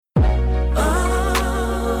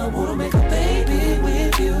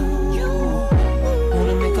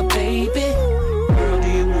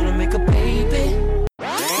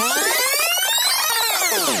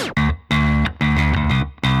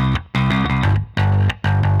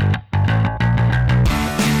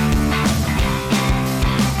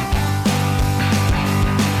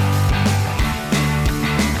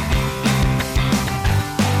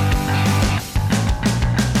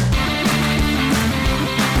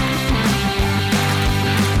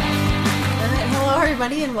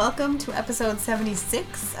everybody, and welcome to episode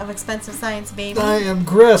 76 of Expensive Science Baby. I am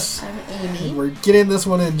Chris. I'm Amy. And we're getting this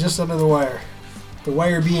one in just under the wire. The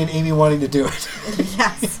wire being Amy wanting to do it.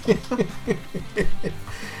 Yes.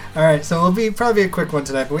 All right, so it'll be probably a quick one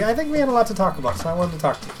tonight, but I think we had a lot to talk about, so I wanted to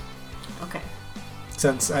talk to you. Okay.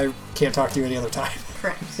 Since I can't talk to you any other time.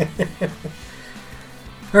 Correct.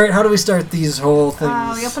 All right, how do we start these whole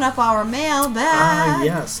things? We open up our mailbag.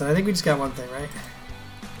 Yes, and I think we just got one thing, right?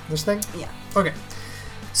 This thing? Yeah. Okay.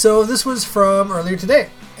 So this was from earlier today,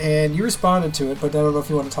 and you responded to it, but I don't know if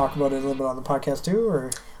you want to talk about it a little bit on the podcast too, or...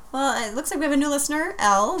 Well, it looks like we have a new listener,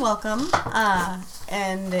 Elle. Welcome.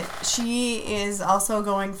 And she is also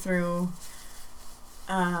going through,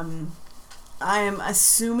 I am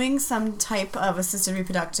assuming some type of assisted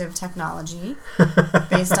reproductive technology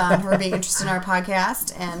based on her being interested in our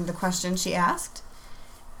podcast and the question she asked.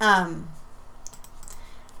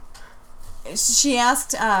 She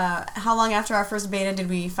asked, how long after our first beta did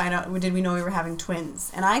we know we were having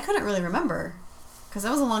twins? And I couldn't really remember, because that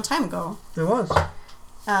was a long time ago. It was.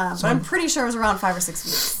 But I'm pretty sure it was around 5 or 6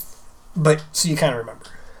 weeks. But, so you kind of remember.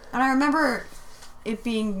 And I remember it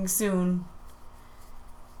being soon.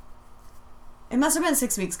 It must have been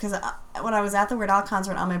 6 weeks, because when I was at the Weird Al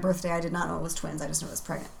concert on my birthday, I did not know it was twins. I just knew it was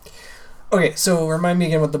pregnant. Okay, so remind me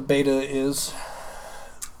again what the beta is.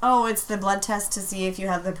 Oh, it's the blood test to see if you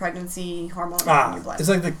have the pregnancy hormone in your blood. It's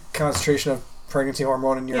like the concentration of pregnancy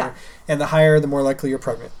hormone in your... Yeah. And the higher, the more likely you're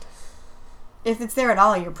pregnant. If it's there at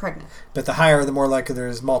all, you're pregnant. But the higher, the more likely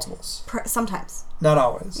there's multiples. Sometimes. Not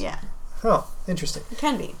always. Yeah. Oh, interesting. It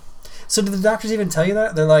can be. So do the doctors even tell you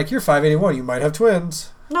that? They're like, you're 581, you might have twins.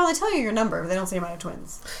 No, they tell you your number, but they don't say you might have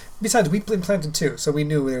twins. Besides, we implanted 2, so we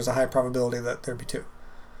knew there was a high probability that there'd be 2.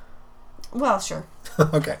 Well, sure.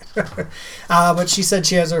 Okay. But she said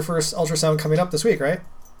she has her first ultrasound coming up this week, right?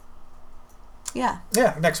 Yeah.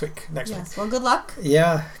 Yeah, next week. Yes. Well, good luck.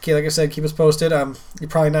 Yeah. Okay, like I said, keep us posted. You're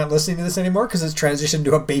probably not listening to this anymore because it's transitioned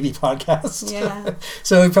to a baby podcast. Yeah.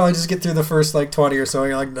 So we probably just get through the first 20 or so and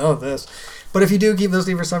you're like, no, this. But if you do keep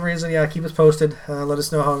listening for some reason, yeah, keep us posted. Let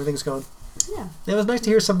us know how everything's going. Yeah. It was nice to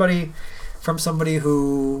hear somebody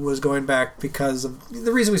who was going back because of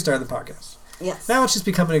the reason we started the podcast. Yes. Now it's just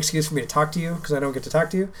become an excuse for me to talk to you because I don't get to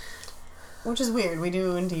talk to you. Which is weird. We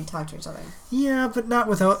do indeed talk to each other. Yeah, but not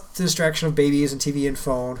without the distraction of babies and TV and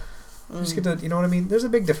phone. Just get to, you know what I mean? There's a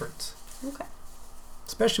big difference. Okay.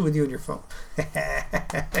 Especially with you and your phone.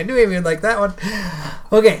 I knew Amy would like that one.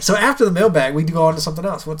 Okay, so after the mailbag, we do go on to something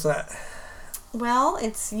else. What's that? Well,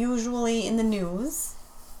 it's usually in the news.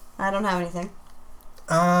 I don't have anything.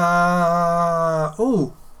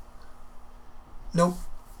 Nope.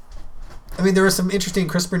 I mean, there was some interesting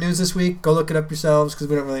CRISPR news this week. Go look it up yourselves because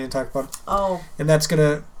we don't really need to talk about it. Oh. And that's going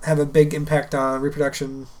to have a big impact on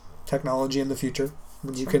reproduction technology in the future.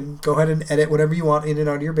 You can go ahead and edit whatever you want in and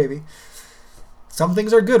out of your baby. Some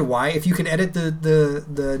things are good. Why? If you can edit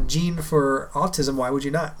the gene for autism, why would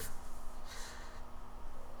you not?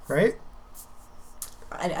 Right?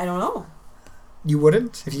 I don't know. You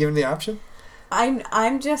wouldn't if you given the option?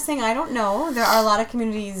 I'm just saying I don't know. There are a lot of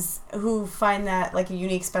communities who find that like a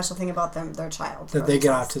unique special thing about their child. That they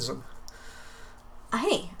get autism.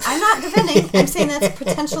 Hey, I'm not defending. I'm saying that's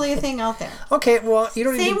potentially a thing out there. Okay, well, you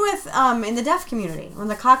don't Same with in the deaf community when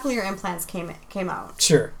the cochlear implants came out.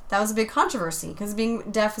 Sure. That was a big controversy because being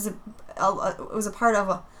deaf was a part of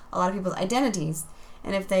a lot of people's identities,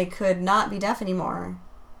 and if they could not be deaf anymore,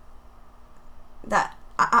 that.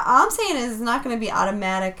 All I'm saying is it's not going to be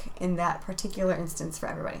automatic in that particular instance for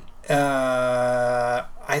everybody. I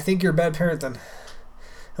think you're a bad parent then.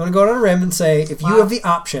 I'm going to go out on a rim and say if you have the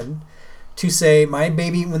option to say my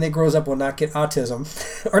baby when they grows up will not get autism.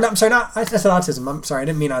 Or not, I'm sorry, I said autism. I'm sorry, I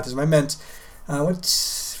didn't mean autism. I meant,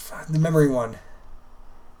 what's the memory one?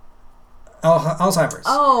 Alzheimer's.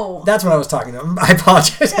 Oh. That's what I was talking about. I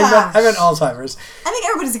apologize. Yeah. I meant Alzheimer's. I think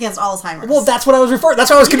everybody's against Alzheimer's. Well, that's what I was referring. That's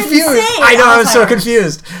why I was confused. I know, I was so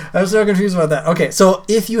confused. I was so confused about that. Okay, so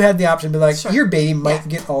if you had the option to be like, sure, your baby might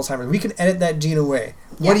get Alzheimer's, we can edit that gene away.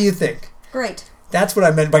 What do you think? Great. That's what I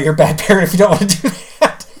meant by you're a bad parent if you don't want to do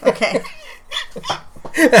that. Okay.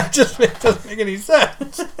 That just doesn't make any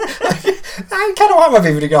sense. I kind of want my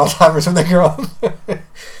baby to get Alzheimer's when they grow up.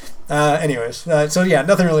 Anyways, so yeah,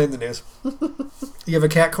 nothing really in the news. You have a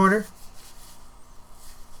cat corner?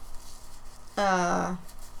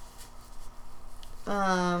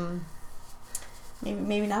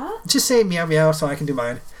 Maybe not. Just say meow meow so I can do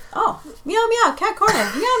mine. Oh, meow meow, cat corner,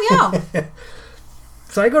 meow meow.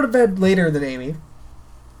 So I go to bed later than Amy,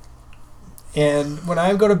 and when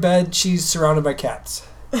I go to bed, she's surrounded by cats.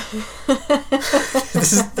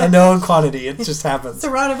 This is a known quantity. It just happens.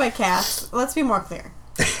 Surrounded by cats. Let's be more clear.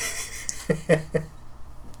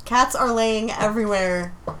 Cats are laying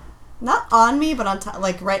everywhere. Not on me, but on top,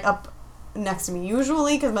 like right up next to me.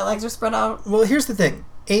 Usually, because my legs are spread out. Well, here's the thing.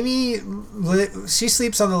 Amy, she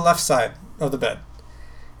sleeps on the left side of the bed.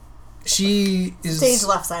 She is... Stage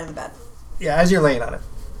left side of the bed. Yeah, as you're laying on it.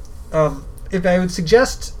 If I would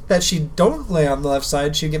suggest that she don't lay on the left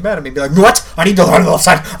side, she'd get mad at me and be like, what? I need to lay on the left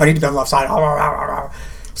side. I need to be on the left side.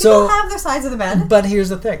 People have their sides of the bed. But here's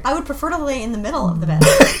the thing. I would prefer to lay in the middle of the bed.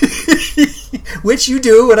 Which you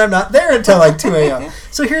do when I'm not there until like 2 a.m.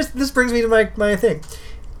 So this brings me to my thing.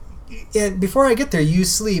 Before I get there, you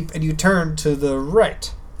sleep and you turn to the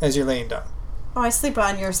right as you're laying down. Oh, I sleep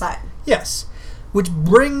on your side. Yes. Which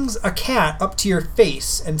brings a cat up to your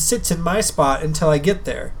face and sits in my spot until I get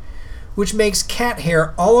there. Which makes cat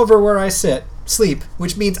hair all over where I sleep,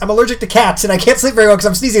 which means I'm allergic to cats and I can't sleep very well because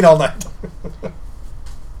I'm sneezing all night.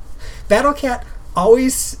 Battle Cat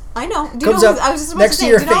always I know. comes up I was just about next to say,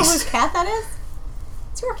 your do you know face. whose cat that is?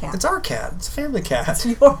 It's your cat. It's our cat. It's a family cat. It's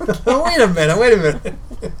your cat. Wait a minute.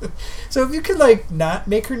 So if you could like not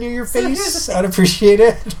make her near your face, I'd appreciate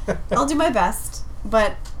it. I'll do my best,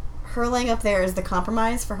 but her laying up there is the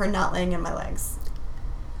compromise for her not laying in my legs.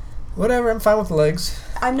 Whatever, I'm fine with the legs.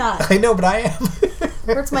 I'm not. I know, but I am.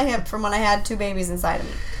 Hurts my hip from when I had 2 babies inside of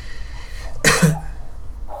me.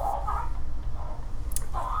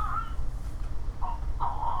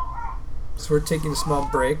 So we're taking a small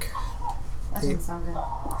break. That doesn't sound good.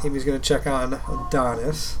 Amy's going to check on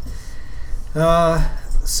Adonis.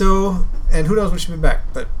 And who knows when she'll be back,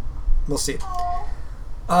 but we'll see.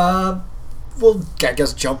 We'll, I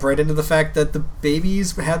guess, jump right into the fact that the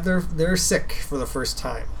babies they're sick for the first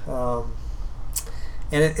time.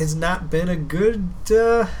 And it has not been a good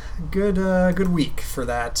week for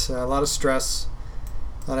that. A lot of stress,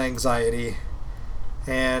 a lot of anxiety.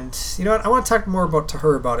 And you know what? I want to talk more to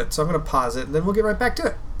her about it, so I'm going to pause it, and then we'll get right back to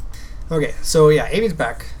it. Okay, so yeah, Amy's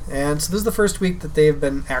back. And so this is the first week that they've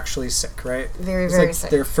been actually sick, right? Very, it's very like sick.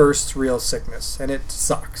 Their first real sickness, and it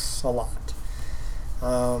sucks a lot.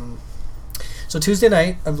 So Tuesday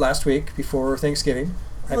night of last week, before Thanksgiving,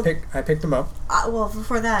 I picked them up. Well,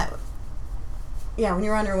 before that, yeah, when you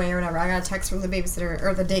were on your way or whatever, I got a text from the babysitter,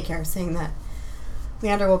 or the daycare, saying that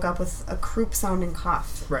Leander woke up with a croup sounding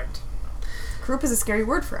cough. Right. Croup is a scary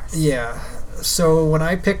word for us. Yeah. So when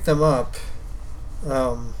I picked them up,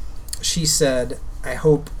 she said, I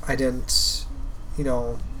hope I didn't,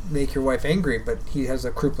 make your wife angry, but he has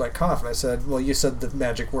a croup-like cough. And I said, well, you said the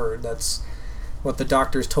magic word. That's what the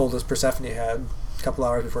doctors told us Persephone had a couple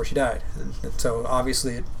hours before she died. And so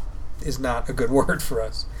obviously it is not a good word for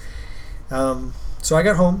us. So I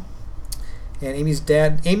got home, and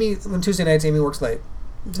on Tuesday nights, Amy works late,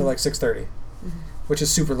 until like 6:30. Which is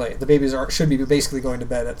super late. The babies should be basically going to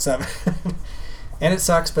bed at 7. And it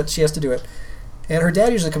sucks, but she has to do it. And her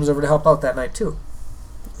dad usually comes over to help out that night, too.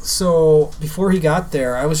 So, before he got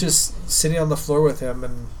there, I was just sitting on the floor with him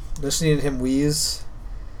and listening to him wheeze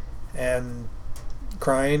and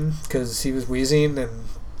crying because he was wheezing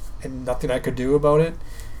and nothing I could do about it.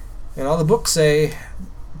 And all the books say,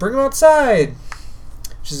 bring him outside!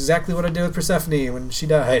 Which is exactly what I did with Persephone when she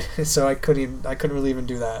died. So I couldn't really even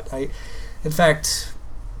do that. In fact,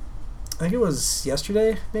 I think it was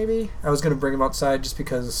yesterday, maybe. I was going to bring him outside just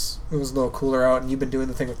because it was a little cooler out, and you've been doing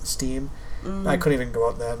the thing with the steam. I couldn't even go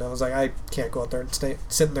out then. I was like, I can't go out there and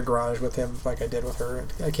sit in the garage with him like I did with her.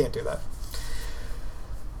 I can't do that.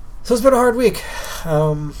 So it's been a hard week.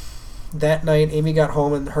 That night, Amy got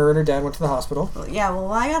home, and her dad went to the hospital. Yeah,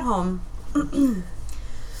 well, I got home,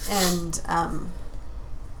 and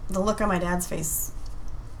the look on my dad's face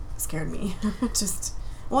scared me.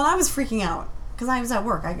 Well, I was freaking out because I was at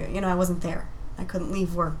work. I wasn't there. I couldn't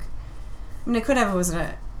leave work. I mean, I could have if it was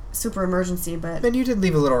a super emergency, but... And you did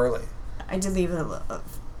leave a little early. I did leave a little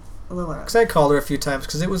early. Because I called her a few times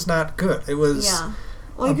because it was not good. It was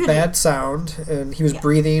a bad sound, and he was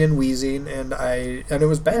breathing and wheezing, and it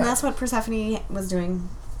was bad. And that's what Persephone was doing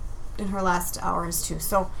in her last hours, too.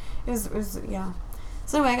 So, it was yeah.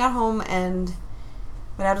 So anyway, I got home, and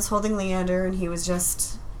my dad was holding Leander, and he was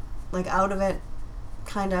just, like, out of it.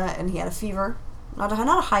 Kinda, and he had a fever, not a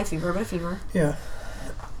high fever, but a fever. Yeah.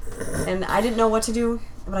 And I didn't know what to do,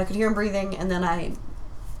 but I could hear him breathing. And then I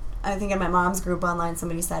think in my mom's group online,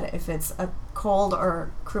 somebody said if it's a cold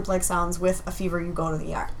or croup-like sounds with a fever, you go to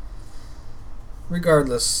the ER.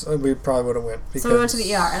 Regardless, we probably would have went. So we went to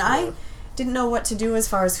the ER, and I didn't know what to do as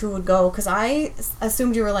far as who would go, because I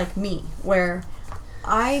assumed you were like me, where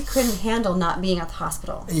I couldn't handle not being at the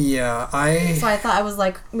hospital. Yeah, So I thought, I was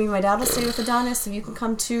like, maybe my dad will stay with Adonis, so you can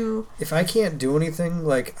come too. If I can't do anything,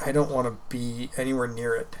 like, I don't want to be anywhere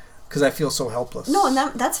near it. because I feel so helpless. No, and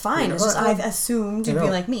that's fine. You know, it's just I assumed you'd be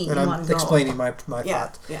like me. And I'm explaining my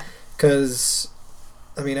thoughts. Yeah. Because,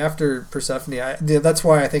 I mean, after Persephone, that's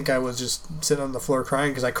why I think I was just sitting on the floor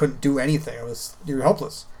crying, because I couldn't do anything. You're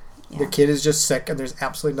helpless. Yeah. The kid is just sick, and there's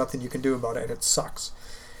absolutely nothing you can do about it, and it sucks.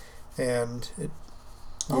 And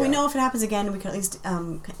we know if it happens again, we can at least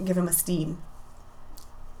give him a steam.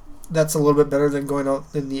 That's a little bit better than going out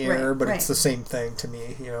in the air, but right. It's the same thing to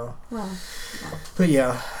me, you know. Well, But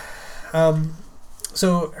yeah.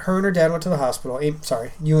 So her and her dad went to the hospital.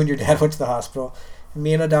 You and your dad went to the hospital. And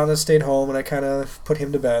me and Adonis stayed home, and I kind of put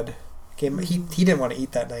him to bed. He didn't want to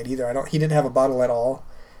eat that night either. He didn't have a bottle at all.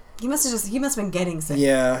 He must have been getting sick.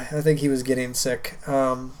 Yeah, I think he was getting sick.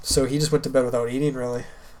 So he just went to bed without eating, really.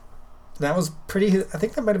 And that was I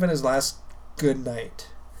think that might have been his last good night.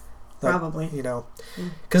 Probably. You know.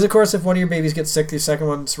 Because, of course, if one of your babies gets sick, the second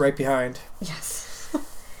one's right behind. Yes.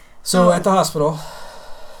 So, at the hospital.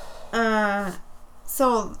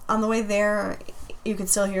 So, on the way there, you could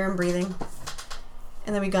still hear him breathing.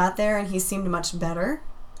 And then we got there, and he seemed much better.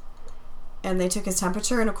 And they took his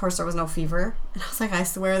temperature, and, of course, there was no fever. And I was like, I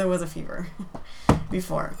swear there was a fever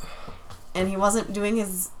before. And he wasn't doing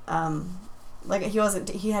his...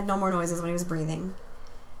 he had no more noises when he was breathing.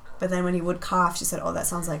 But then when he would cough, she said, "Oh, that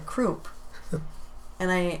sounds like croup."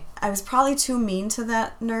 And I was probably too mean to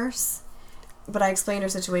that nurse, but I explained her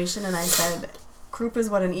situation, and I said, croup is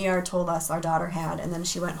what an ER told us our daughter had, and then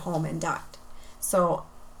she went home and died. So,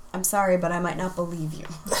 I'm sorry, but I might not believe you.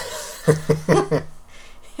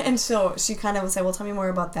 And so she kind of would say, well, tell me more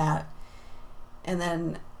about that. And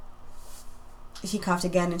then he coughed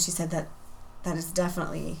again, and she said that is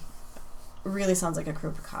definitely, really sounds like a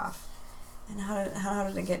croup cough. And how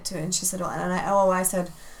did it get to it? And she said, I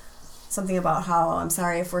said something about how I'm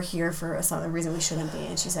sorry if we're here for some reason we shouldn't be.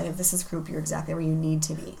 And she said, if this is croup, you're exactly where you need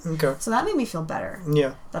to be. Okay. So that made me feel better.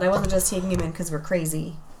 Yeah. That I wasn't just taking him in because we're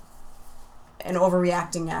crazy and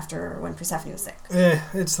overreacting after when Persephone was sick.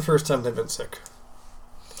 It's the first time they've been sick.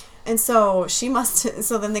 And so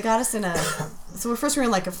so then they got us in so we were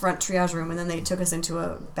in like a front triage room, and then they took us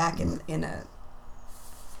into back in a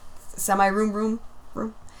semi-room.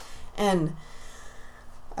 And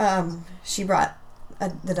she brought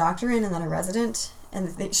the doctor in, and then a resident,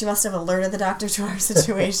 and she must have alerted the doctor to our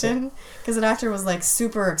situation, because the doctor was like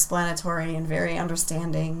super explanatory and very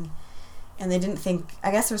understanding, and they didn't think,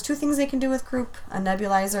 I guess there was two things they can do with croup, a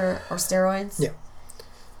nebulizer or steroids. Yeah.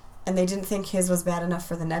 And they didn't think his was bad enough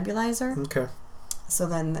for the nebulizer. Okay. So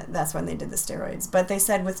then that's when they did the steroids. But they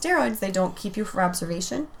said with steroids, they don't keep you for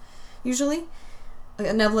observation, usually. A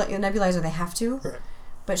nebulizer, they have to. Right.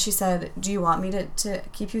 But she said, do you want me to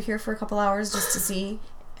keep you here for a couple hours just to see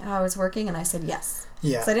how it's working? And I said, yes.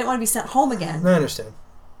 Yeah. So I didn't want to be sent home again. I understand.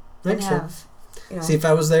 See, if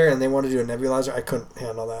I was there and they wanted to do a nebulizer, I couldn't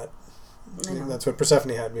handle that. That's what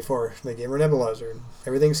Persephone had before. They gave her a nebulizer, and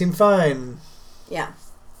everything seemed fine. Yeah.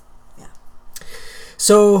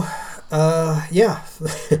 So,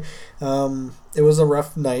 it was a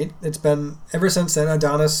rough night. It's been, ever since then,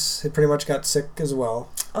 Adonis pretty much got sick as well.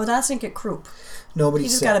 Oh, Adonis didn't get croup. Nobody's He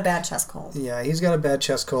just sick. got a bad chest cold. Yeah, he's got a bad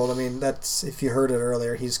chest cold. I mean, that's, if you heard it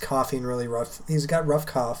earlier, he's coughing really rough. He's got rough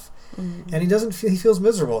cough. Mm-hmm. And he feels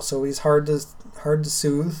miserable, so he's hard to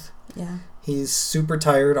soothe. Yeah. He's super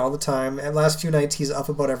tired all the time. And last few nights, he's up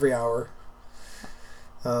about every hour.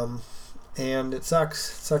 And it sucks.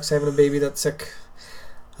 It sucks having a baby that's sick.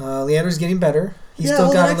 Leander's getting better. He's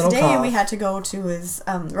still got a little cough. The next day we had to go to his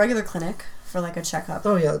regular clinic for like a checkup.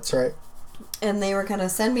 Oh yeah, that's right. And they were going to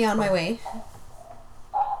send me on my way.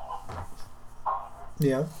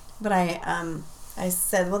 Yeah. But I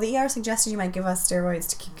said, well, the ER suggested you might give us steroids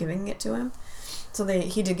to keep giving it to him. So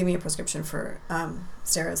he did give me a prescription for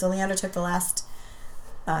steroids. So Leander took the last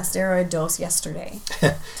steroid dose yesterday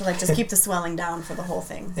to like just keep the swelling down for the whole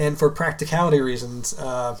thing. And for practicality reasons,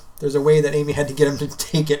 there's a way that Amy had to get him to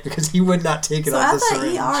take it because he would not take it off the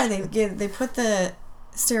syringe. So at the ER, they put the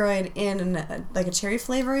steroid in like a cherry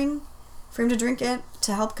flavoring for him to drink it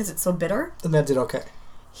to help because it's so bitter. And that did okay.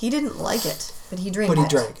 He didn't like it, but he drank it. But he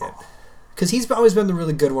drank it. Because he's always been the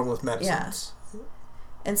really good one with medicines. Yeah.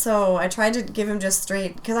 And so I tried to give him just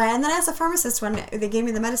straight, and then I asked the pharmacist when they gave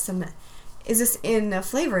me the medicine, is this in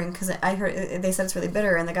flavoring? Because I heard they said it's really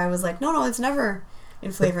bitter, and the guy was like, no, it's never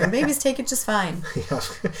in flavoring. Babies take it just fine.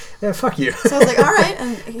 Yeah, fuck you. So I was like, all right,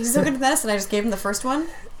 and he's so good with medicine. I just gave him the first one,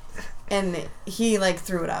 and he like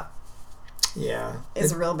threw it up. Yeah.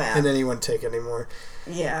 It's real bad. And then he wouldn't take it anymore.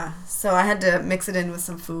 Yeah. So I had to mix it in with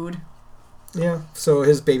some food. Yeah, so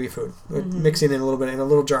his baby food, mixing in a little bit in a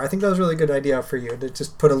little jar. I think that was a really good idea for you to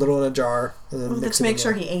just put a little in a jar and then mix it. To make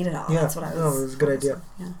sure he ate it all. Yeah, that's what I was. No, it was a good idea.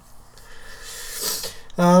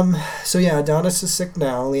 So yeah, Adonis is sick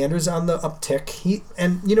now. Leander's on the uptick.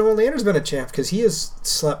 Leander's been a champ because he has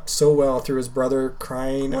slept so well through his brother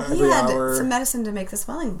crying every hour. He had some medicine to make the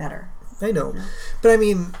swelling better. I know. But I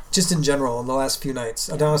mean, just in general, in the last few nights,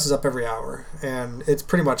 Adonis is up every hour, and it's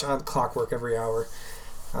pretty much on clockwork every hour.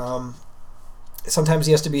 Sometimes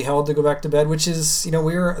he has to be held to go back to bed, which is,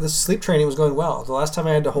 the sleep training was going well. The last time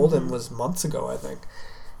I had to hold him was months ago, I think.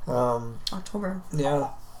 October. Yeah.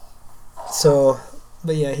 So,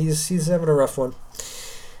 but yeah, he's having a rough one.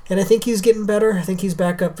 And I think he's getting better. I think he's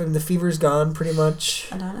back up and the fever's gone pretty much.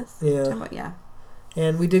 Adonis? Yeah. Yeah.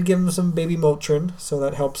 And we did give him some baby Motrin, so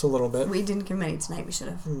that helps a little bit. We didn't give him any tonight. We should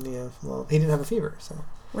have. Yeah, well, he didn't have a fever, so.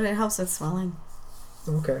 Well, it helps with swelling.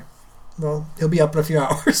 Okay. Well, he'll be up in a few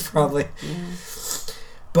hours, probably. Yeah.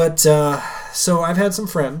 But, so I've had some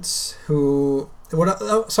friends who...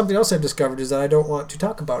 something else I've discovered is that I don't want to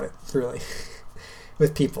talk about it, really,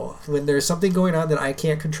 with people. When there's something going on that I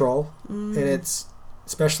can't control, and it's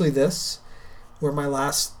especially this, where my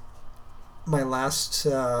last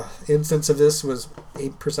instance of this was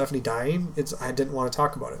Persephone dying. I didn't want to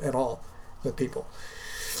talk about it at all with people.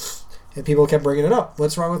 And people kept bringing it up.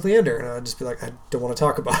 What's wrong with Leander? And I'd just be like, I don't want to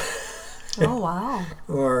talk about it. Oh, wow.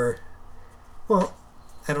 Or, well,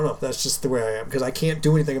 I don't know. That's just the way I am because I can't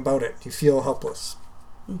do anything about it. You feel helpless.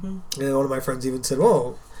 Mm-hmm. And one of my friends even said,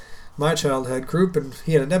 "Whoa, my child had croup and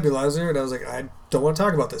he had a nebulizer," and I was like, "I don't want to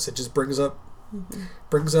talk about this. It just brings up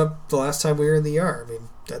the last time we were in the ER. I mean,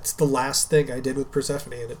 that's the last thing I did with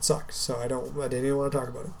Persephone, and it sucks. So I didn't even want to talk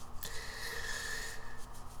about it.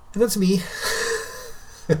 And that's me.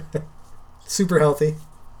 Super healthy.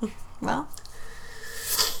 Well.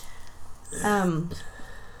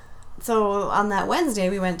 So on that Wednesday,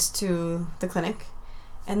 we went to the clinic,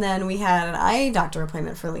 and then we had an eye doctor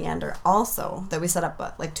appointment for Leander also that we set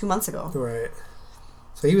up like 2 months ago. Right.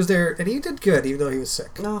 So he was there, and he did good, even though he was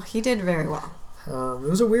sick. No, he did very well. It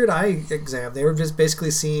was a weird eye exam. They were just basically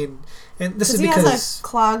seeing, and this is because he has a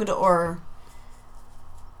clogged or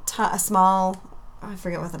a small. I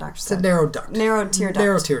forget what the doctor said. It's a narrow duct. Narrow tear duct.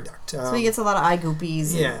 Narrow tear duct. So he gets a lot of eye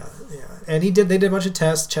goopies. Yeah. And they did a bunch of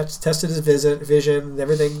tests, tested his vision,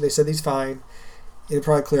 everything. They said he's fine. It'll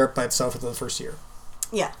probably clear up by itself within the first year.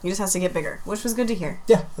 Yeah, he just has to get bigger, which was good to hear.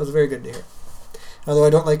 Yeah, that was very good to hear. Although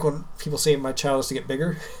I don't like when people say my child has to get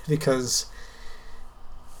bigger, because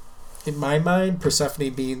in my mind,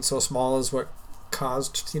 Persephone being so small is what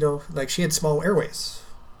caused, like she had small airways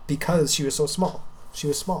because she was so small. She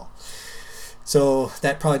was small. So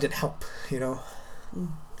that probably didn't help, And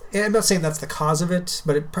I'm not saying that's the cause of it,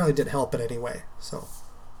 but it probably did help in any way. So,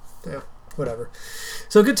 yeah, whatever.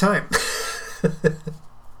 So good time.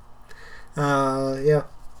 Yeah.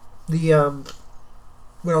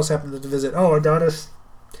 What else happened at the visit? Oh, Adonis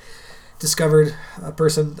discovered a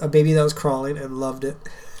baby that was crawling and loved it.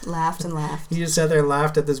 Laughed and laughed. He just sat there and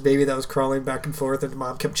laughed at this baby that was crawling back and forth, and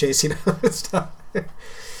Mom kept chasing him and stuff.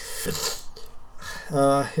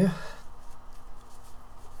 Yeah.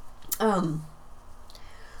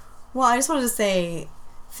 Well, I just wanted to say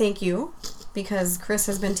thank you because Chris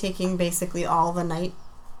has been taking basically all the night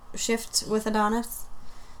shift with Adonis.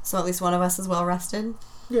 So at least one of us is well rested.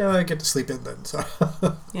 Yeah, I get to sleep in then, so.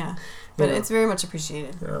 Yeah, but it's very much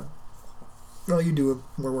appreciated. Yeah. Well, you do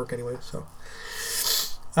more work anyway, so.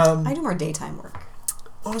 I do more daytime work.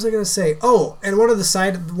 What was I going to say? Oh, and one of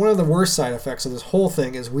the worst side effects of this whole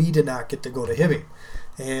thing is we did not get to go to Hibbing.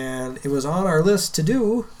 And it was on our list to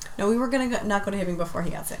do. No, we were going to not go to Hibbing before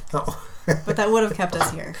he got sick. Oh. But that would have kept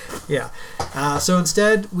us here. Yeah. So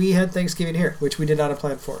instead, we had Thanksgiving here, which we did not have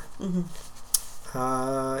planned for.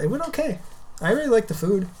 Mm-hmm. It went okay. I really liked the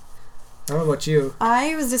food. I don't know about you.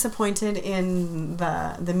 I was disappointed in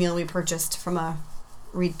the meal we purchased from a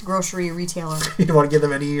grocery retailer. You don't want to give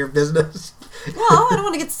them any of your business? Well, I don't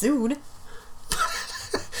want to get sued.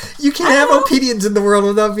 You can't have opinions in the world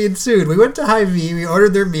without being sued. We went to Hy-Vee. We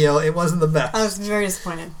ordered their meal. It wasn't the best. I was very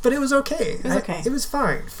disappointed. But it was okay. It was okay. It was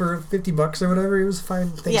fine. For $50 or whatever, it was a fine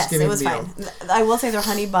Thanksgiving meal. Yes, it was fine. I will say their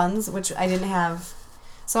honey buns, which I didn't have.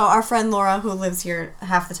 So our friend Laura, who lives here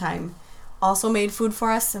half the time, also made food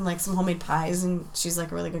for us and like some homemade pies, and she's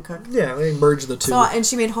like a really good cook. Yeah, they merged the two. So and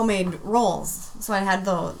she made homemade rolls. So I had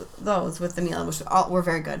those with the meal, which were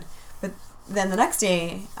very good. But then the next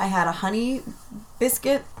day, I had a honey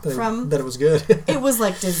biscuit that it was good. It was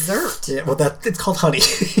like dessert. Yeah, well, it's called honey.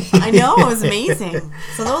 I know, it was amazing.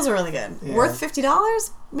 So those are really good. Yeah. Worth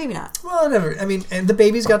 $50? Maybe not. Well, never. I mean, and the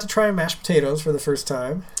babies got to try mashed potatoes for the first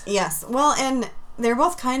time. Yes. Well, and they're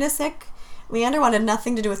both kind of sick. Leander wanted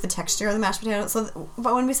nothing to do with the texture of the mashed potatoes.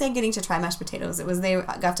 But when we say getting to try mashed potatoes, it was they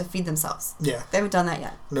got to feed themselves. Yeah. They haven't done that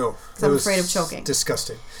yet. No. So I'm afraid of choking.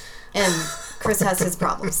 Disgusting. And Chris has his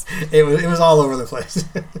problems. It was all over the place.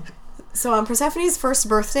 So on Persephone's first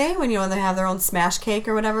birthday, when they have their own smash cake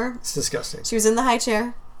or whatever. It's disgusting. She was in the high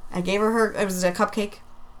chair. I gave her it was a cupcake.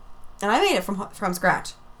 And I made it from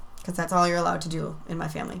scratch. Because that's all you're allowed to do in my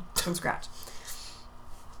family. From scratch.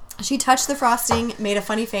 She touched the frosting, made a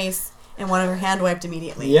funny face, and wanted her hand wiped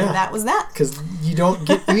immediately. Yeah. And that was that. Because you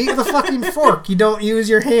eat with a fucking fork. You don't use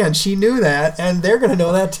your hand. She knew that, and they're going to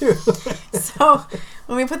know that too. So,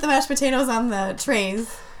 when we put the mashed potatoes on the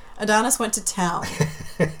trays, Adonis went to town.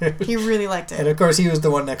 He really liked it. And of course, he was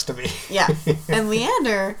the one next to me. Yeah. And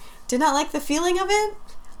Leander did not like the feeling of it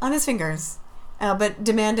on his fingers, but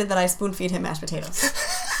demanded that I spoon feed him mashed potatoes.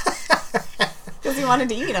 Because he wanted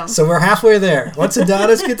to eat them. So we're halfway there. Once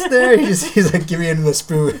Adonis gets there, he's like, give me into the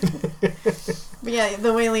spoon. But yeah,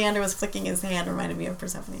 the way Leander was flicking his hand reminded me of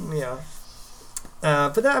Persephone. Yeah.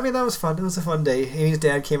 But that was fun. It was a fun day. Amy's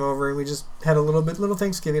dad came over and we just had a little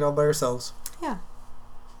Thanksgiving all by ourselves. Yeah.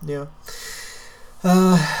 Yeah.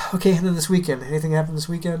 Okay, and then this weekend. Anything happened this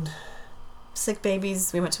weekend? Sick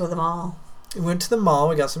babies. We went to the mall. We went to the mall.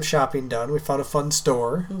 We got some shopping done. We found a fun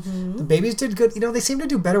store. Mm-hmm. The babies did good. They seem to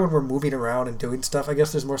do better when we're moving around and doing stuff. I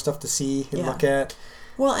guess there's more stuff to see and look at.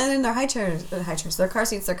 Well, and in their high chairs, their car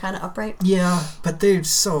seats, they're kind of upright. Yeah, but they're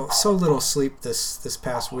so little sleep this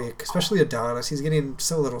past week. Especially Adonis. He's getting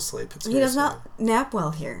so little sleep. He does not nap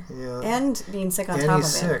well here. Yeah. And being sick on top of it. And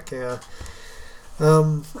he's sick, yeah.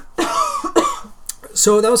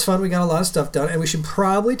 So that was fun. We got a lot of stuff done. And we should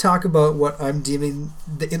probably talk about what I'm deeming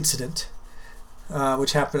the incident.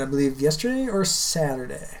 Which happened, I believe, yesterday or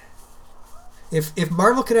Saturday. If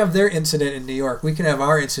Marvel could have their incident in New York, we can have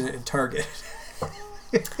our incident in Target.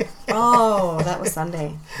 Oh, that was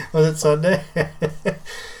Sunday. Was it Sunday?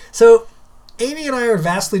 So, Amy and I are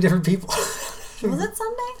vastly different people. Was it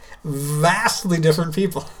Sunday? Vastly different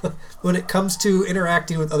people when it comes to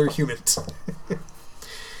interacting with other humans.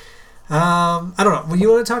 I don't know. Well,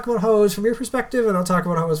 you want to talk about how it was from your perspective, and I'll talk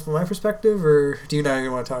about how it was from my perspective, or do you not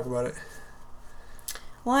even want to talk about it?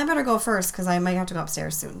 Well, I better go first because I might have to go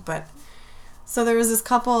upstairs soon. But so there was this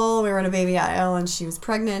couple. We were in a baby aisle, and she was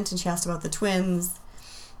pregnant, and she asked about the twins.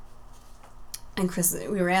 And Chris,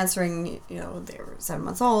 we were answering. They were 7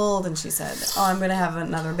 months old, and she said, "Oh, I'm going to have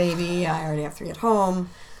another baby. I already have 3 at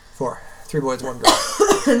home." 4, 3 boys, 1 girl.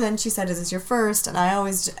 And then she said, "Is this your first?" And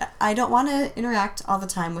I don't want to interact all the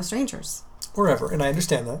time with strangers. Or ever, and I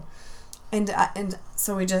understand that. And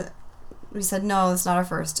so we said, "No, it's not our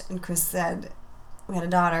first." And Chris said, "We had a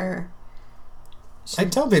daughter." I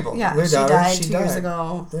tell people. Yeah, we had she a daughter, died 2 years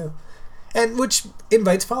ago. Yeah. And which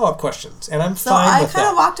invites follow-up questions. And I'm so fine with that. So I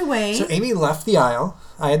kind of walked away. So Amy left the aisle.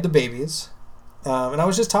 I had the babies. And I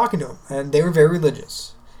was just talking to them. And they were very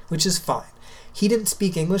religious, which is fine. He didn't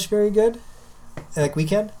speak English very good, like we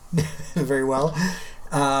can, very well.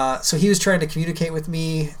 So he was trying to communicate with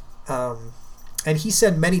me. And he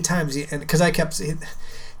said many times, because I kept...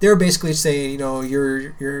 They were basically saying,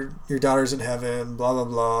 your daughter's in heaven, blah, blah,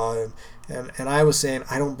 blah. And I was saying,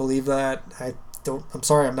 I don't believe that. I'm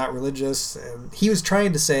sorry, I'm not religious. And he was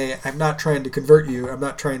trying to say, I'm not trying to convert you.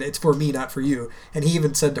 It's for me, not for you. And he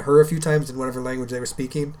even said to her a few times in whatever language they were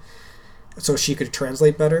speaking, so she could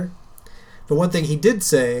translate better. But one thing he did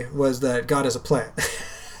say was that God has a plan.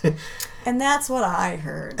 And that's what I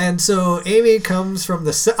heard. And so Amy comes from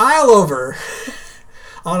the aisle over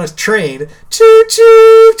on a train. Choo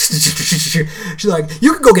choo. She's like,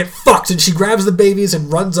 "You can go get fucked." And she grabs the babies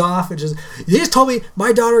and runs off. And "You just told me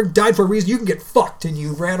my daughter died for a reason. You can get fucked." And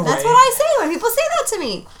you ran away. That's what I say when people say that to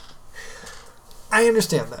me. I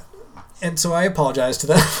understand that. And so I apologize to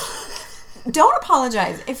them. Don't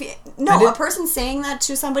apologize. A person saying that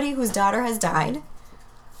to somebody whose daughter has died,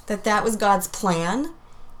 that was God's plan,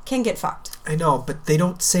 can get fucked. I know, but they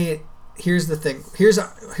don't say it. Here's the thing. Here's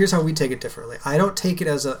how we take it differently. I don't take it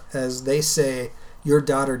as they say your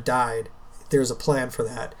daughter died. There's a plan for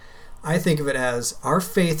that. I think of it as our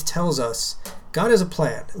faith tells us God has a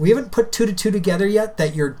plan. We haven't put 2 to 2 together yet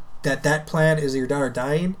that plan is your daughter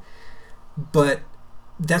dying, but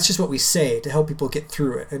that's just what we say to help people get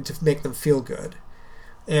through it and to make them feel good.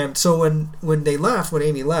 And so when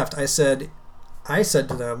Amy left, I said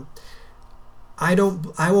to them, I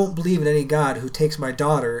won't believe in any God who takes my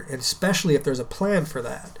daughter, and especially if there's a plan for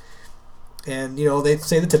that. And, they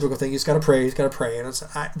say the typical thing, he's got to pray. And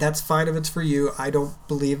that's fine if it's for you. I don't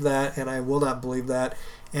believe that, and I will not believe that.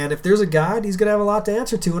 And if there's a God, he's going to have a lot to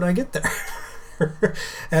answer to when I get there.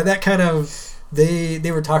 And that kind of, they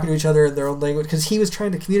were talking to each other in their own language, because he was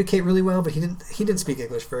trying to communicate really well, but he didn't speak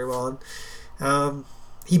English very well. And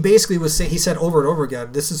he basically he said over and over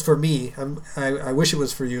again, this is for me. I wish it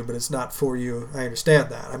was for you, but it's not for you. I understand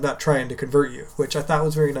that. I'm not trying to convert you, which I thought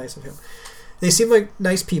was very nice of him. They seem like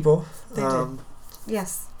nice people. They did.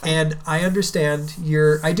 Yes. And I do understand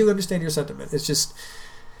your sentiment. It's just...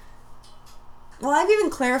 Well, I've even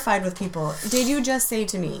clarified with people, did you just say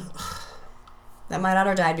to me that my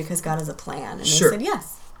daughter died because God has a plan? And they said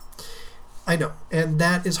yes. I know. And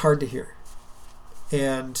that is hard to hear.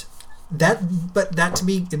 And but that to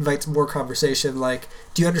me invites more conversation. Like,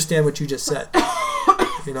 do you understand what you just said?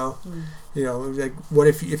 You know, like, what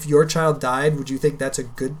if your child died? Would you think that's a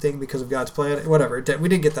good thing because of God's plan? Whatever. We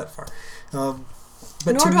didn't get that far.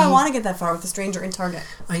 But nor do I want to get that far with a stranger in Target.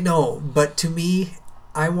 I know, but to me,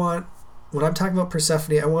 when I'm talking about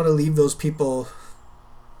Persephone, I want to leave those people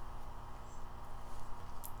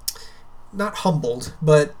not humbled,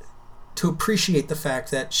 but to appreciate the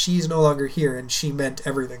fact that she's no longer here and she meant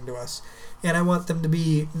everything to us. And I want them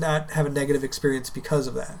to not have a negative experience because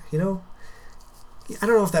of that, you know? I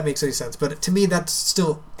don't know if that makes any sense, but to me, that's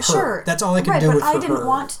still her. Sure. That's all I can do with her. But I didn't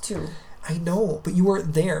want to. I know, but you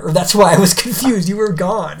weren't there. That's why I was confused. You were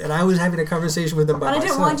gone, and I was having a conversation with them by myself. But I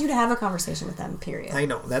didn't want you to have a conversation with them, period. I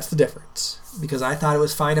know. That's the difference. Because I thought it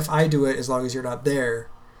was fine if I do it as long as you're not there.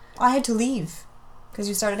 I had to leave because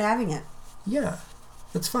you started having it. Yeah,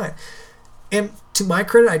 that's fine. And to my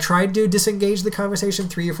credit, I tried to disengage the conversation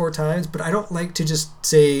 3 or 4 times, but I don't like to just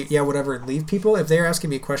say, yeah, whatever, and leave people. If they're asking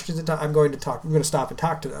me questions, I'm going to stop and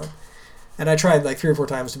talk to them. And I tried like 3 or 4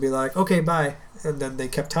 times to be like, okay, bye. And then they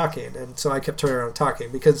kept talking. And so I kept turning around and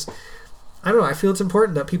talking because, I don't know, I feel it's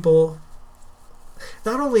important that people,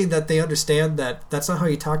 not only that they understand that that's not how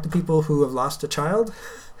you talk to people who have lost a child,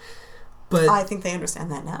 but... I think they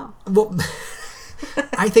understand that now. Well,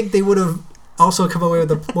 I think they would have also come away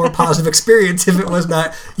with a more positive experience if it was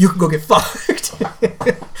not, you can go get fucked.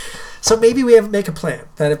 So maybe we make a plan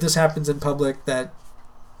that if this happens in public, that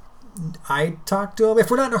I talk to them. If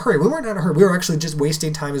we're not in a hurry. We weren't in a hurry. We were actually just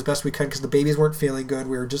wasting time as best we could because the babies weren't feeling good.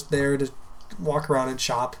 We were just there to walk around and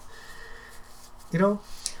shop. You know?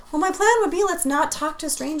 Well, my plan would be let's not talk to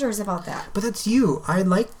strangers about that. But that's you. I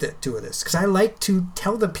like doing this because I like to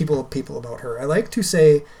tell the people about her. I like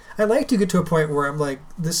to get to a point where I'm like,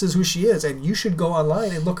 this is who she is, and you should go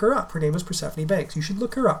online and look her up. Her name is Persephone Banks. You should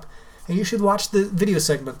look her up, and you should watch the video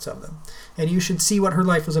segments of them, and you should see what her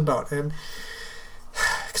life was about. And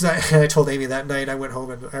because I told Amy that night, I went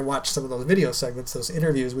home and I watched some of those video segments, those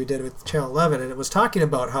interviews we did with Channel 11, and it was talking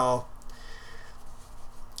about how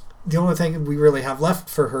the only thing we really have left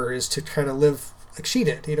for her is to kind of live like she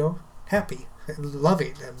did, you know, happy and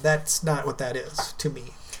loving, and that's not what that is to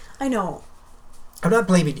me. I know. I'm not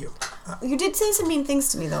blaming you. You did say some mean things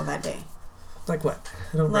to me, though, that day. Like what?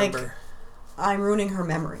 I don't remember. I'm ruining her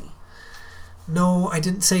memory. No, I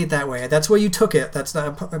didn't say it that way. That's why you took it. That's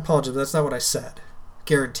not. I apologize, but that's not what I said.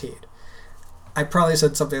 Guaranteed. I probably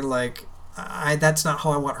said something like, that's not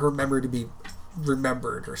how I want her memory to be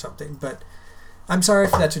remembered or something, but I'm sorry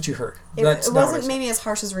if that's what you heard. It wasn't maybe as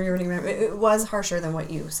harsh as rewording memory. It was harsher than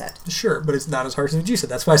what you said. Sure, but it's not as harsh as what you said.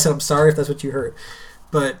 That's why I said I'm sorry if that's what you heard.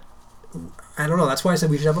 But I don't know. That's why I said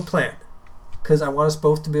we should have a plan. Because I want us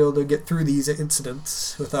both to be able to get through these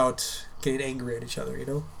incidents without getting angry at each other, you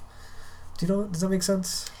know? Does that make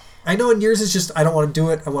sense? I know in yours it's just, I don't want to do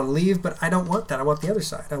it, I want to leave, but I don't want that. I want the other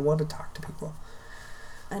side. I want to talk to people.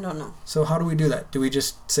 I don't know. So how do we do that? Do we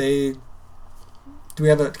just say, do we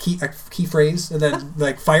have a key phrase and then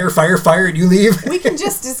like fire, and you leave? We can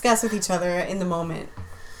just discuss with each other in the moment.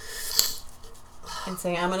 And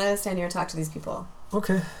say, I'm going to stand here and talk to these people.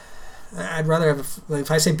 Okay. I'd rather have,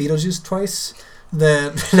 if I say Beetlejuice twice,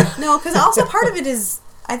 then... No, because also part of it is,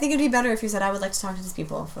 I think it'd be better if you said, I would like to talk to these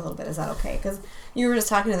people for a little bit. Is that okay? Because you were just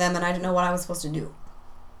talking to them and I didn't know what I was supposed to do.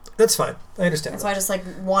 That's fine. I understand. So I just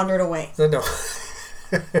wandered away. No.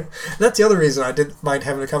 That's the other reason I didn't mind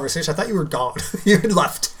having a conversation. I thought you were gone. You had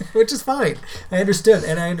left, which is fine. I understood.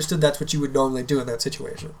 And I understood that's what you would normally do in that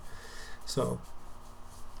situation. So...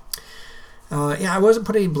 I wasn't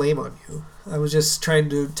putting any blame on you. I was just trying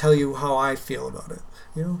to tell you how I feel about it.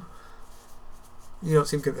 You know? You don't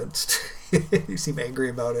seem convinced. You seem angry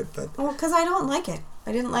about it, but... Well, because I don't like it.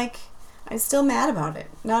 I'm still mad about it.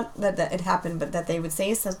 Not that it happened, but that they would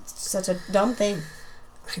say such a dumb thing.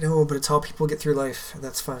 I know, but it's how people get through life, and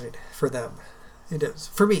that's fine. For them. It is.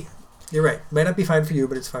 For me. You're right. It might not be fine for you,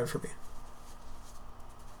 but it's fine for me.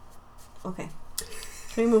 Okay.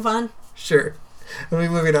 Can we move on? Sure. What are we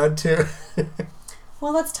moving on to?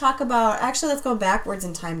 Well, let's go backwards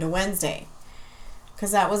in time to Wednesday.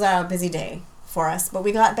 Because that was a busy day for us. But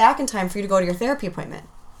we got back in time for you to go to your therapy appointment.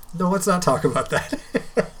 No, let's not talk about that.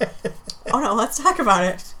 Oh, no, let's talk about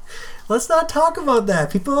it. Let's not talk about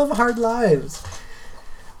that. People have hard lives.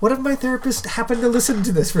 What if my therapist happened to listen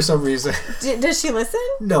to this for some reason? Does she listen?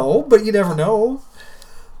 No, but you never know.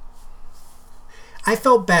 I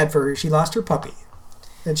felt bad for her. She lost her puppy.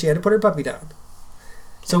 And she had to put her puppy down.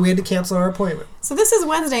 So we had to cancel our appointment. So this is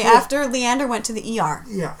Wednesday after Leander went to the ER.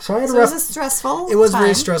 Yeah. So I had it was a stressful It was time.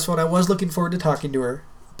 very stressful, and I was looking forward to talking to her.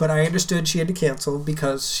 But I understood she had to cancel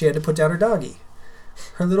because she had to put down her doggie.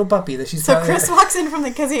 Her little puppy that she's... So Chris walks in from the...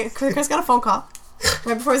 Because Chris got a phone call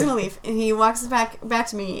right before he's going to leave. And he walks back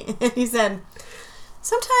to me, and he said,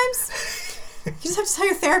 sometimes you just have to tell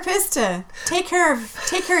your therapist to take care of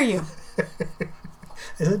you.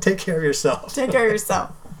 I said, take care of yourself. Take care of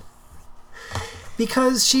yourself.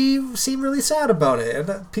 Because she seemed really sad about it.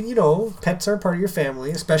 And, you know, pets are part of your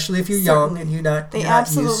family, especially if you're young and you're not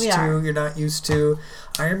used to.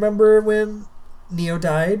 I remember when Neo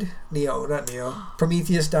died.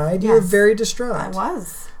 Prometheus died. Yes. You were very distraught. I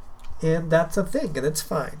was. And that's a thing, and it's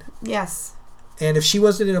fine. Yes. And if she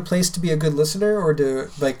wasn't in a place to be a good listener or to,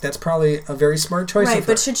 like, that's probably a very smart choice. Right,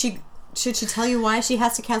 but should she tell you why she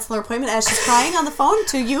has to cancel her appointment as she's crying on the phone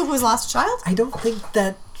to you who's lost a child? I don't think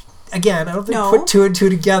that... Again, I don't think put two and two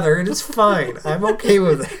together, and it's fine. I'm okay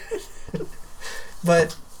with it.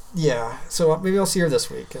 But, yeah. So maybe I'll see her this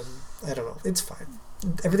week, and I don't know. It's fine.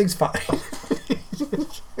 Everything's fine.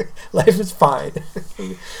 Life is fine.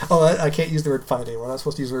 Oh, I can't use the word fine anymore. I'm not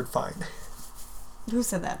supposed to use the word fine. Who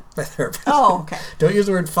said that? My therapist. Oh, okay. Don't use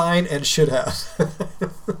the word fine and should have.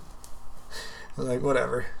 I'm like,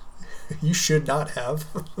 whatever. You should not have.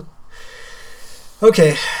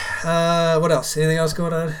 Okay. What else? Anything else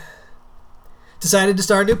going on? Decided to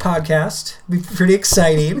start a new podcast. Be pretty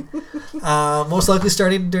exciting. Most likely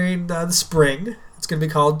starting during the spring. It's going to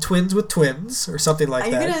be called Twins with Twins or something like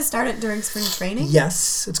that. Are you going to start it during spring training?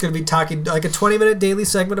 Yes. It's going to be talking like a 20-minute daily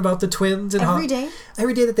segment about the Twins. And every day?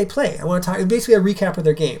 Every day that they play. I want to talk basically a recap of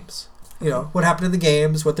their games. You know, what happened in the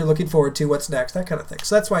games, what they're looking forward to, what's next, that kind of thing.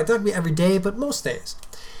 So that's why it's not going to be every day, but most days.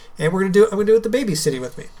 And I'm going to do it with the babies sitting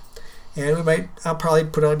with me. And I'll probably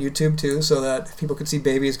put it on YouTube too, so that people can see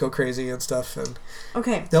babies go crazy and stuff. And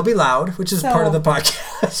okay, they'll be loud, which is part of the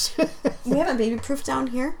podcast. We have a baby proof down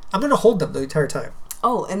here. I'm going to hold them the entire time.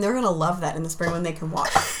 Oh, and they're going to love that in the spring when they can walk.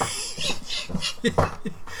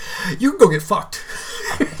 You can go get fucked.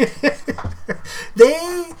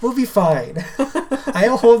 They will be fine.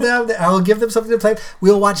 I'll hold them. I'll give them something to play.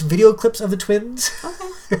 We'll watch video clips of the twins.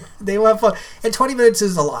 Okay. They will have fun. And 20 minutes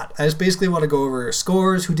is a lot. I just basically want to go over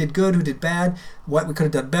scores, who did good, who did bad, what we could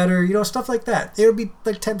have done better, you know, stuff like that. It'll be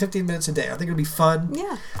like 10, 15 minutes a day. I think it'll be fun.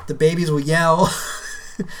 Yeah. The babies will yell.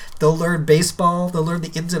 They'll learn baseball. They'll learn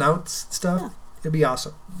the ins and outs stuff. Yeah. It'll be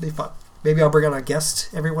awesome. It'll be fun. Maybe I'll bring on a guest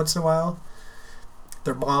every once in a while.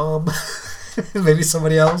 Their mom. Maybe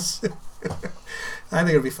somebody else. I think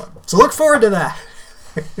it'll be fun. So look forward to that.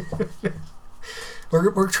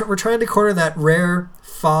 We're trying to corner that rare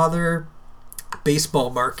father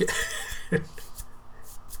baseball market. I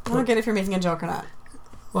don't get if you're making a joke or not.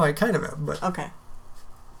 Well, I kind of am, but... Okay.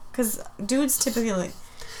 Because dudes typically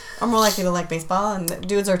are more likely to like baseball, and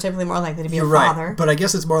dudes are typically more likely to be a father. Right, but I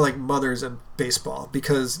guess it's more like mothers and baseball,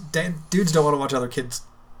 because dudes don't want to watch other kids.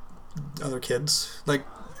 Like,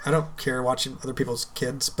 I don't care watching other people's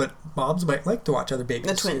kids, but moms might like to watch other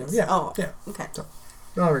babies. The twins. You know? Yeah. Oh, yeah. Okay. So,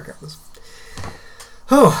 well, regardless.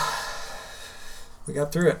 Oh, we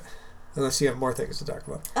got through it. Unless you have more things to talk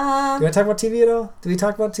about. Do you want to talk about TV at all? Do we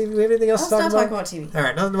talk about TV? Do we have anything else to talk about? Let's not talk about TV. All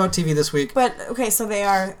right, nothing about TV this week. But, okay, so they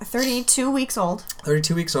are 32 weeks old.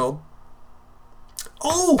 32 weeks old.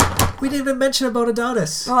 Oh, we didn't even mention about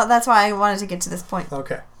Adonis. Well, that's why I wanted to get to this point.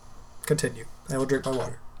 Okay. Continue. I will drink my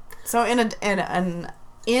water. So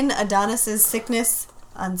in Adonis's sickness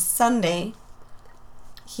on Sunday,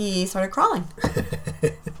 he started crawling.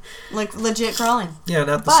 Like, legit crawling. Yeah,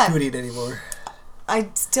 not the scooting anymore. I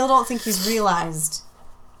still don't think he's realized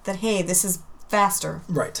that, hey, this is faster.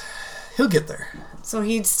 Right. He'll get there. So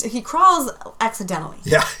he crawls accidentally.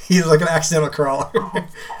 Yeah, he's like an accidental crawler.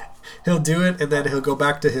 He'll do it, and then he'll go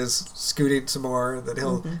back to his scooting some more, and then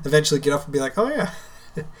he'll eventually get up and be like, oh, yeah.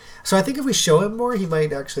 So I think if we show him more, he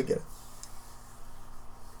might actually get it.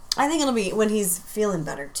 I think it'll be when he's feeling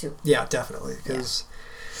better, too. Yeah, definitely. Cause...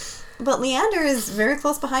 Yeah. But Leander is very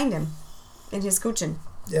close behind him in his scooching.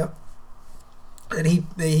 Yep. And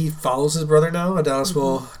he follows his brother now. Adonis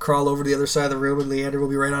will crawl over to the other side of the room, and Leander will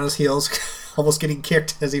be right on his heels, almost getting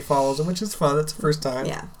kicked as he follows him, which is fun. That's the first time.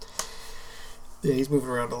 Yeah. Yeah, he's moving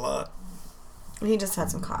around a lot. He just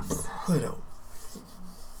had some coughs. I know.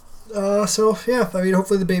 So, yeah, I mean,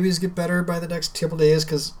 hopefully the babies get better by the next couple days,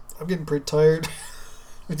 because I'm getting pretty tired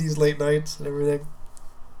with these late nights and everything.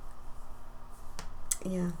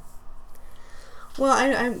 Yeah. Well,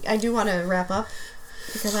 I do want to wrap up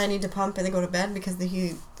because I need to pump and then go to bed because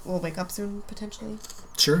he will wake up soon, potentially.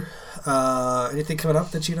 Sure. Anything coming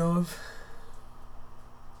up that you know of?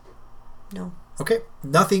 No. Okay.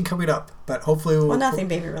 Nothing coming up, but hopefully... nothing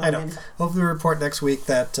baby related. I know. Hopefully we'll report next week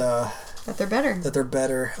that... that they're better. That they're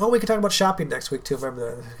better. Oh, we can talk about shopping next week, too.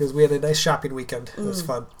 Remember that. Because we had a nice shopping weekend. It was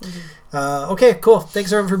fun. Mm-hmm. Okay, cool.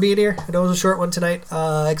 Thanks, everyone, for being here. I know it was a short one tonight.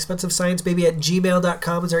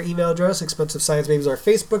 ExpensiveScienceBaby@gmail.com is our email address. Expensive Science Baby is our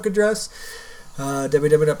Facebook address.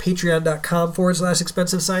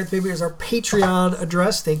 www.patreon.com/ExpensiveScienceBaby is our Patreon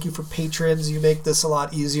address. Thank you for patrons. You make this a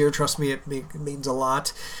lot easier. Trust me, it means a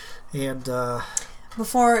lot. And...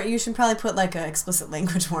 Before, you should probably put like an explicit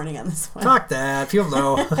language warning on this one. Fuck that. People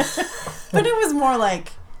know. But it was more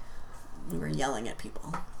like we were yelling at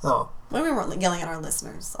people. Oh. Well, we weren't yelling at our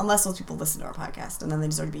listeners. Unless those people listen to our podcast and then they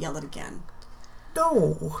deserve to be yelled at again.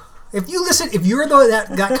 No. If you're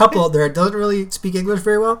that couple out there that doesn't really speak English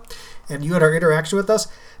very well and you had our interaction with us,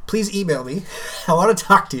 please email me. I want to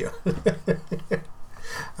talk to you.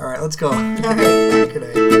 All right, let's go. All right.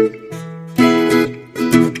 Good night.